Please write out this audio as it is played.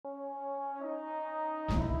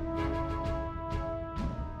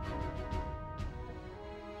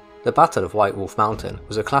The Battle of White Wolf Mountain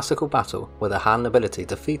was a classical battle where the Han nobility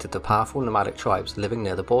defeated the powerful nomadic tribes living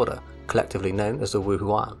near the border, collectively known as the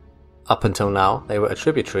Wuhuan. Up until now, they were a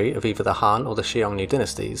tributary of either the Han or the Xiongnu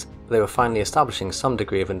dynasties, but they were finally establishing some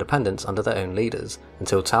degree of independence under their own leaders,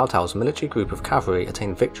 until Cao Cao's military group of cavalry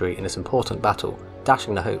attained victory in this important battle,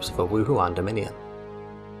 dashing the hopes of a Wuhuan dominion.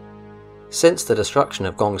 Since the destruction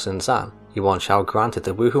of Gongsun-Zan, Yuan Shao granted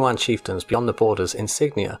the Wuhuan chieftains beyond the borders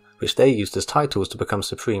insignia which they used as titles to become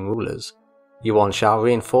supreme rulers. Yuan Shao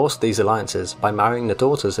reinforced these alliances by marrying the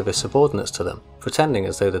daughters of his subordinates to them, pretending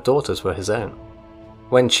as though the daughters were his own.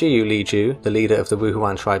 When Qiyu Liju, the leader of the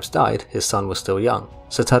Wuhuan tribes, died, his son was still young,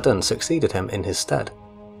 so Tadun succeeded him in his stead.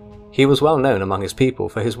 He was well known among his people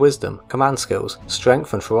for his wisdom, command skills,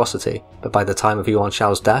 strength and ferocity, but by the time of Yuan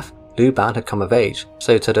Shao's death, Liu Ban had come of age,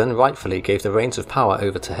 so Tadun rightfully gave the reins of power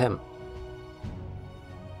over to him.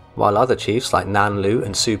 While other chiefs like Nan Lu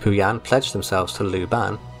and Su Puyan pledged themselves to Liu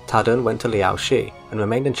Ban, Tadun went to Liaoxi and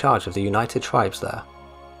remained in charge of the united tribes there.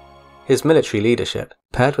 His military leadership,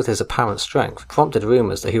 paired with his apparent strength, prompted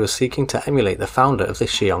rumours that he was seeking to emulate the founder of the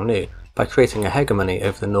Xiongnu by creating a hegemony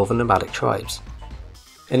over the northern nomadic tribes.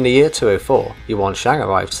 In the year 204, Yuan Shang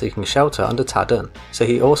arrived seeking shelter under Tadun, so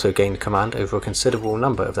he also gained command over a considerable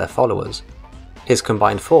number of their followers. His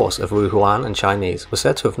combined force of Wuhuan and Chinese was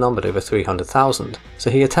said to have numbered over 300,000, so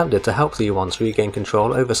he attempted to help the Yuans regain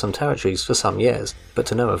control over some territories for some years, but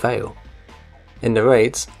to no avail. In the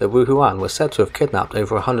raids, the Wuhuan were said to have kidnapped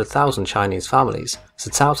over 100,000 Chinese families, so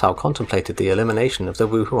Cao Cao contemplated the elimination of the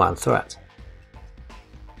Wuhuan threat.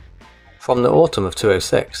 From the autumn of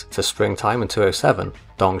 206 to springtime in 207,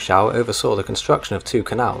 Dong Xiao oversaw the construction of two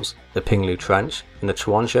canals, the Pinglu Trench and the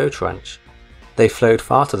Chuanzhou Trench. They flowed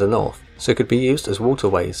far to the north, so could be used as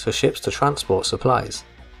waterways for ships to transport supplies.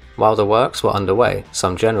 While the works were underway,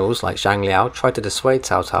 some generals like Zhang Liao tried to dissuade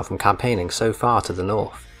Cao Cao from campaigning so far to the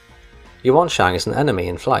north. Yuan Shang is an enemy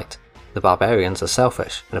in flight. The barbarians are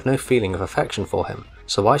selfish and have no feeling of affection for him,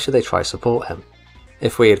 so why should they try support him?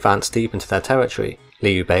 If we advance deep into their territory,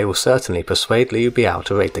 Liu Bei will certainly persuade Liu Biao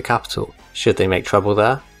to raid the capital. Should they make trouble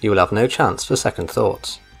there, you will have no chance for second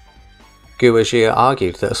thoughts. Guo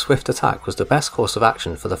argued that a swift attack was the best course of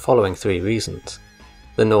action for the following three reasons.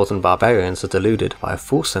 The northern barbarians are deluded by a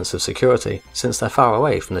false sense of security since they're far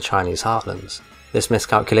away from the Chinese heartlands. This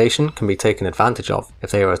miscalculation can be taken advantage of. If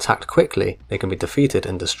they are attacked quickly, they can be defeated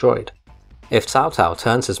and destroyed. If Cao Cao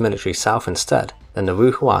turns his military south instead, then the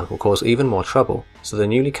Wuhuan will cause even more trouble, so the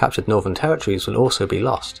newly captured northern territories will also be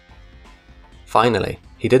lost. Finally,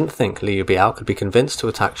 he didn't think Liu Biao could be convinced to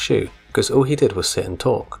attack Shou, because all he did was sit and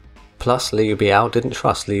talk. Plus, Liu Biao didn't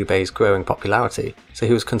trust Liu Bei's growing popularity, so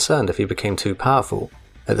he was concerned if he became too powerful.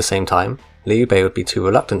 At the same time, Liu Bei would be too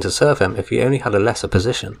reluctant to serve him if he only had a lesser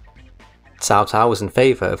position. Cao Cao was in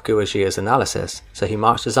favour of Guoji's analysis, so he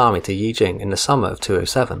marched his army to Yijing in the summer of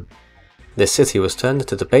 207. This city was turned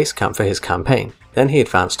into the base camp for his campaign, then he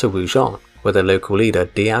advanced to Wuzhong, where the local leader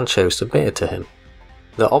Dian Shou submitted to him.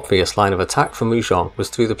 The obvious line of attack from Wuzhong was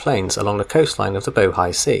through the plains along the coastline of the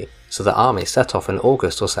Bohai Sea, so the army set off in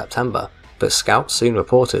August or September, but scouts soon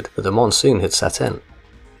reported that the monsoon had set in.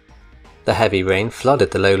 The heavy rain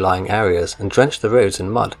flooded the low-lying areas and drenched the roads in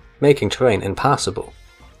mud, making terrain impassable.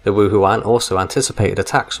 The Wuhuan also anticipated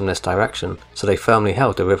attacks from this direction, so they firmly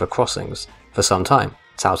held the river crossings. For some time,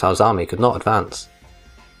 Cao Cao's army could not advance.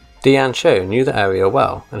 Dian Shou knew the area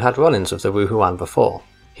well and had run-ins with the Wuhuan before.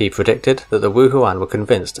 He predicted that the Wuhuan were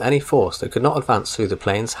convinced any force that could not advance through the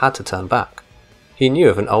plains had to turn back. He knew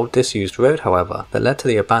of an old disused road, however, that led to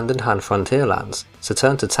the abandoned Han frontier lands, so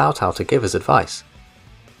turned to Cao Cao to give his advice.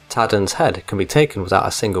 Tadun's head can be taken without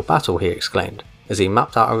a single battle, he exclaimed, as he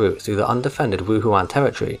mapped out a route through the undefended Wuhuan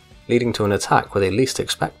territory, leading to an attack where they least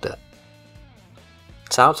expect it.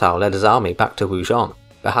 Cao Cao led his army back to Wuzhong,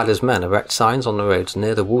 but had his men erect signs on the roads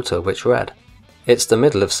near the water which read, "It's the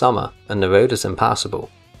middle of summer, and the road is impassable.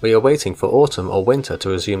 We are waiting for autumn or winter to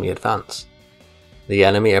resume the advance." The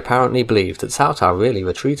enemy apparently believed that Cao Cao really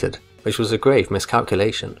retreated, which was a grave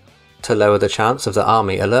miscalculation. To lower the chance of the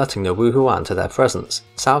army alerting the Wuhuan to their presence,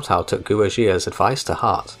 Cao Cao took Guoji's advice to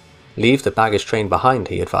heart. "Leave the baggage train behind,"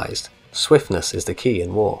 he advised. "Swiftness is the key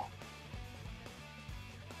in war."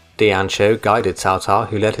 Dian Shou guided Cao Cao,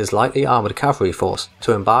 who led his lightly armoured cavalry force,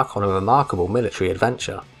 to embark on a remarkable military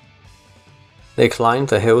adventure. They climbed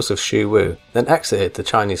the hills of Shu, then exited the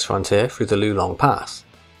Chinese frontier through the Lulong Pass.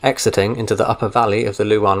 Exiting into the upper valley of the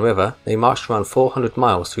Luan River, they marched around 400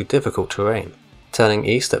 miles through difficult terrain. Turning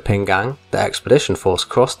east at Pinggang, the expedition force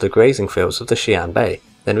crossed the grazing fields of the Xian Bay,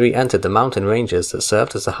 then re-entered the mountain ranges that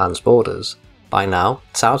served as the Han's borders. By now,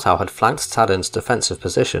 Cao Cao had flanked Tadun's defensive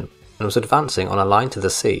position, and was advancing on a line to the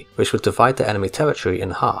sea which would divide the enemy territory in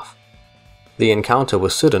half. The encounter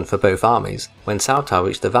was sudden for both armies when Cao Cao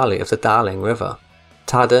reached the valley of the Daling River.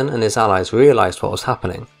 Tadun and his allies realised what was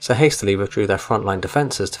happening, so hastily withdrew their frontline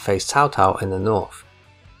defences to face Cao Cao in the north.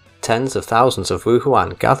 Tens of thousands of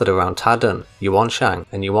Wuhuan gathered around Tadun, Yuanshang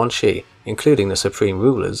and Yuanxi, including the supreme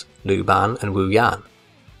rulers Lu Ban and Wu Yan.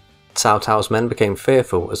 Cao Cao's men became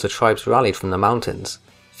fearful as the tribes rallied from the mountains.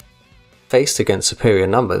 Faced against superior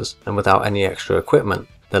numbers and without any extra equipment,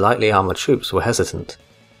 the lightly armoured troops were hesitant.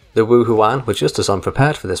 The Wuhuan were just as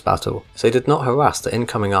unprepared for this battle, as they did not harass the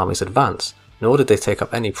incoming army's advance, nor did they take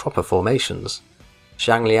up any proper formations.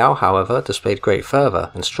 Zhang Liao, however, displayed great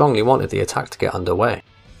fervour and strongly wanted the attack to get underway.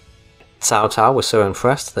 Cao Cao was so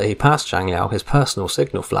impressed that he passed Zhang Liao his personal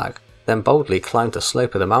signal flag, then boldly climbed the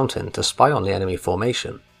slope of the mountain to spy on the enemy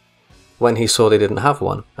formation. When he saw they didn't have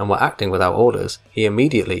one and were acting without orders, he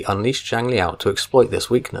immediately unleashed Zhang Liao to exploit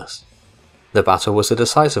this weakness. The battle was a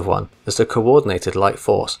decisive one, as the coordinated light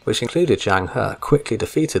force, which included Zhang He, quickly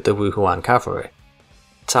defeated the Wuhuan cavalry.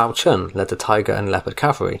 Cao Chen led the Tiger and Leopard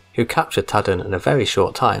cavalry, who captured Tadun in a very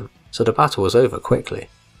short time, so the battle was over quickly.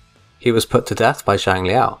 He was put to death by Zhang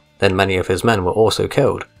Liao, then many of his men were also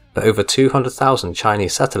killed, but over 200,000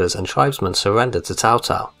 Chinese settlers and tribesmen surrendered to Cao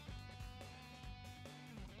Cao.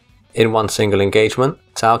 In one single engagement,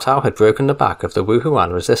 Cao Cao had broken the back of the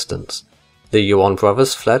Wuhuan resistance. The Yuan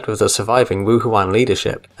brothers fled with the surviving Wuhuan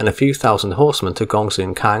leadership and a few thousand horsemen to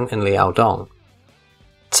Gongsun Kang and Liaodong.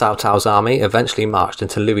 Cao Cao's army eventually marched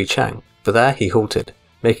into Luicheng, but there he halted,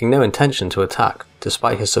 making no intention to attack,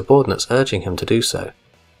 despite his subordinates urging him to do so.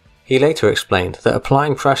 He later explained that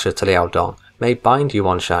applying pressure to Liaodong may bind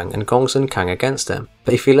Yuanshang and Gongsun Kang against him,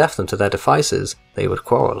 but if he left them to their devices, they would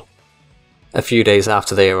quarrel. A few days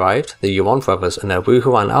after they arrived, the Yuan brothers and their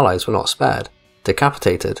Wuhuan allies were not spared,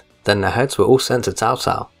 decapitated, then their heads were all sent to Cao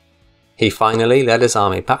Cao. He finally led his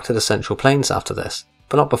army back to the central plains after this,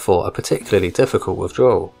 but not before a particularly difficult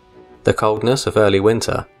withdrawal. The coldness of early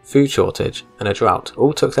winter, food shortage, and a drought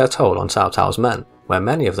all took their toll on Cao Cao's men, where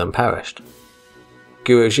many of them perished.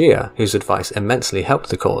 Guozhi, whose advice immensely helped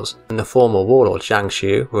the cause, and the former warlord Zhang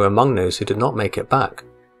Shou were among those who did not make it back.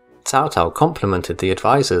 Cao Cao complimented the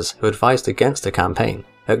advisors who advised against the campaign,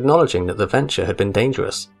 acknowledging that the venture had been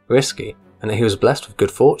dangerous, risky, and that he was blessed with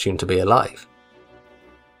good fortune to be alive.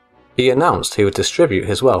 He announced he would distribute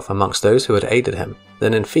his wealth amongst those who had aided him,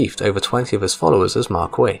 then enfeoffed over 20 of his followers as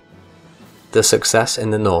marquis. The success in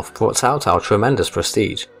the north brought Cao Cao tremendous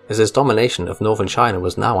prestige, as his domination of northern China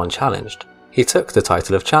was now unchallenged. He took the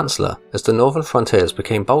title of Chancellor as the northern frontiers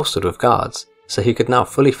became bolstered with guards, so he could now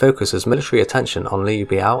fully focus his military attention on Liu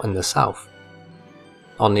Biao in the south.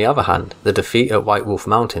 On the other hand, the defeat at White Wolf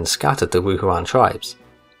Mountain scattered the Wuhuan tribes.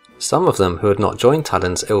 Some of them who had not joined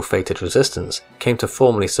Tadun's ill-fated resistance came to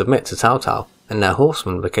formally submit to Cao Cao, and their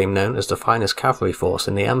horsemen became known as the finest cavalry force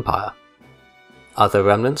in the empire. Other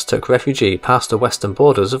remnants took refuge past the western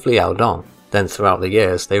borders of Liaodong, then throughout the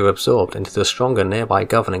years they were absorbed into the stronger nearby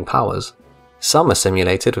governing powers. Some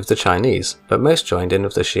assimilated with the Chinese, but most joined in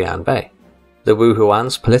with the Xianbei. The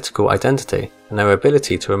Wuhuan's political identity and their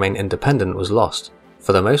ability to remain independent was lost.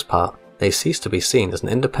 For the most part, they ceased to be seen as an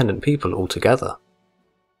independent people altogether.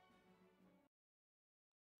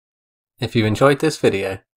 If you enjoyed this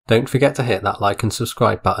video, don't forget to hit that like and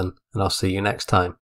subscribe button, and I'll see you next time.